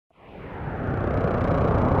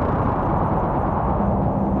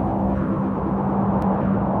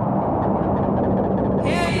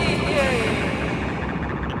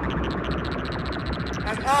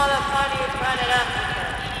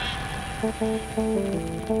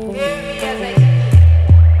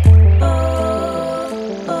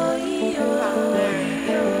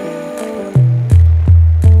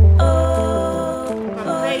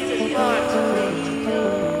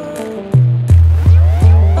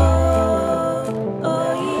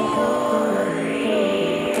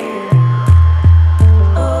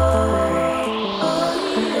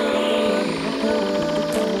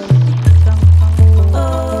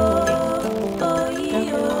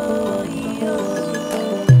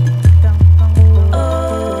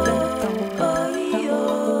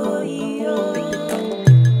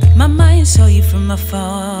Saw you from afar,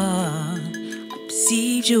 I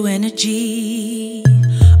perceived your energy.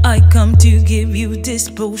 I come to give you this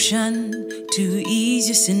potion to ease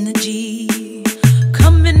your synergy.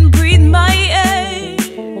 Come and breathe my air.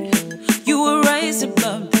 You will rise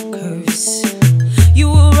above the curse. You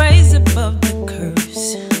will rise above the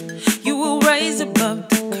curse. You will rise above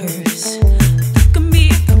the curse. Look at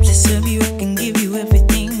me, I come to serve you. I can give you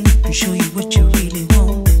everything and show you what you really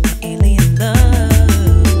want. My alien love.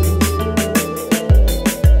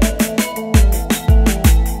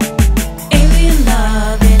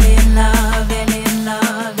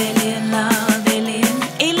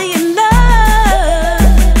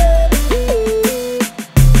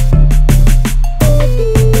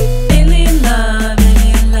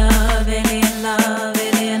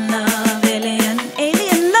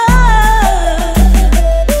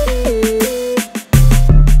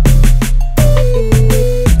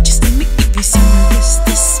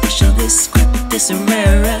 This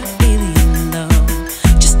rare alien love.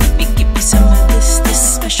 Just let me give you some of this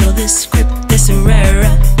special, this script, this rare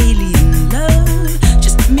alien love.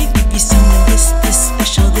 Just let me give you some of this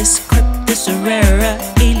special, this script, this rare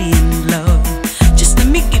alien love. Just let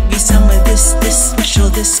me give you some of this special,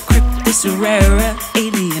 this script, this rare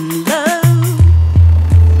alien love.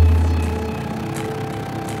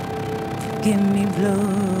 Give me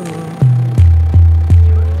blood.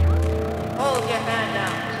 Hold your hand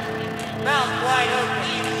out. Mouth wide open.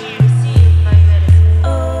 Receive my medicine.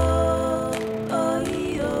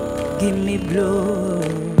 Give me blood.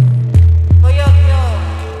 For your cure,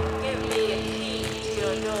 give me a key to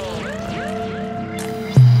your door.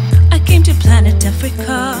 I came to planet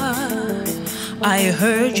Africa. I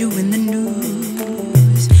heard you in the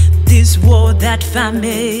news. This war, that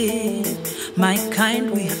famine. My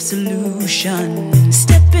kind, we have solutions.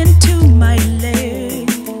 Step into my lair.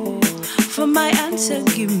 For my answer,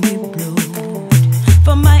 give me blood.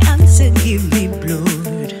 For my answer, give me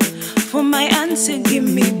blood. For my answer, give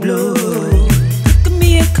me blood. Look at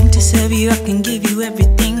me, I come to serve you. I can give you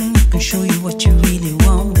everything. I can show you what you really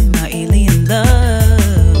want. My alien love.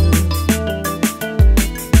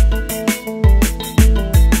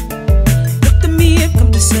 Look at me, I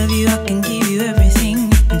come to serve you. I can give you everything.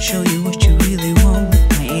 I can show you what you